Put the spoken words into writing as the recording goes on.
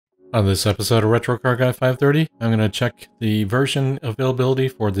On this episode of Retro Car Guy 530, I'm going to check the version availability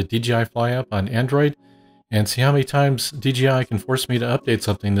for the DJI Fly App on Android and see how many times DJI can force me to update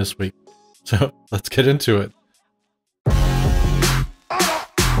something this week. So let's get into it.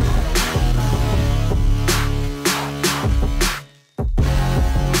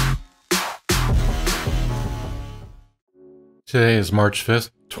 Today is March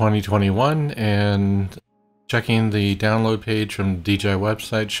 5th, 2021, and checking the download page from the DJI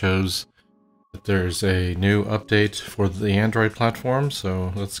website shows that there's a new update for the Android platform.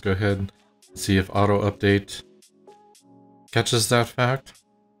 So let's go ahead and see if auto update catches that fact.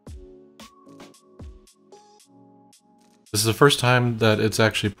 This is the first time that it's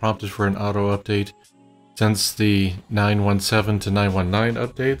actually prompted for an auto update since the 917 to 919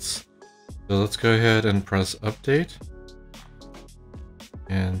 updates. So let's go ahead and press update.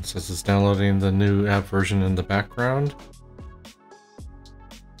 And says it's downloading the new app version in the background.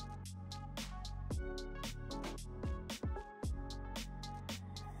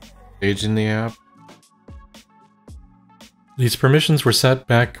 Staging the app. These permissions were set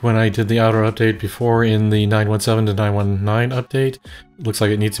back when I did the auto update before in the 917 to 919 update. It looks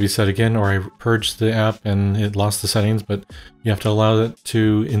like it needs to be set again, or I purged the app and it lost the settings, but you have to allow it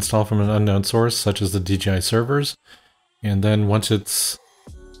to install from an unknown source, such as the DJI servers. And then once it's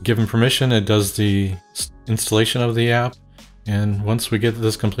given permission, it does the installation of the app, and once we get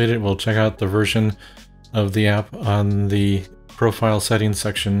this completed, we'll check out the version of the app on the profile settings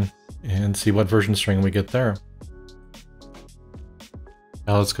section and see what version string we get there.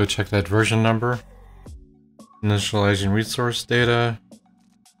 Now let's go check that version number. Initializing resource data.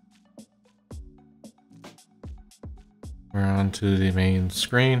 We're on to the main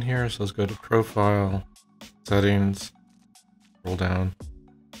screen here, so let's go to profile, settings, scroll down.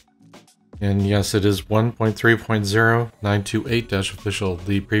 And yes, it is 1.3.0 928-official.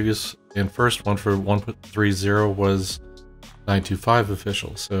 The previous and first one for 1.30 was 925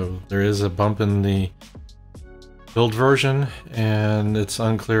 official. So there is a bump in the build version, and it's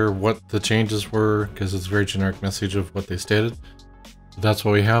unclear what the changes were because it's a very generic message of what they stated. That's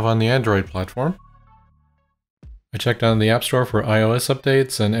what we have on the Android platform. I checked on the App Store for iOS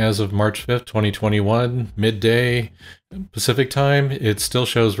updates, and as of March 5th, 2021, midday Pacific time, it still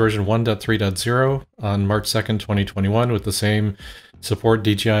shows version 1.3.0 on March 2nd, 2021 with the same support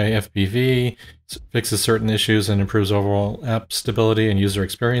DJI FPV, fixes certain issues and improves overall app stability and user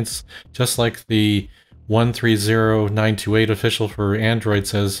experience, just like the 1.30.928 official for Android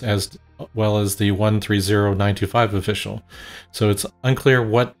says, as well as the 1.30.925 official. So it's unclear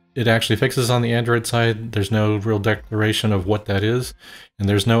what it actually fixes on the Android side. There's no real declaration of what that is, and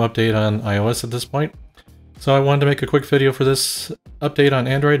there's no update on iOS at this point. So I wanted to make a quick video for this update on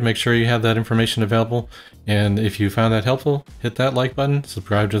Android. Make sure you have that information available, and if you found that helpful, hit that like button,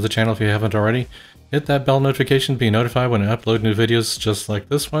 subscribe to the channel if you haven't already, hit that bell notification to be notified when I upload new videos just like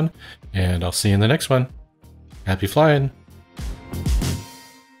this one, and I'll see you in the next one. Happy flying!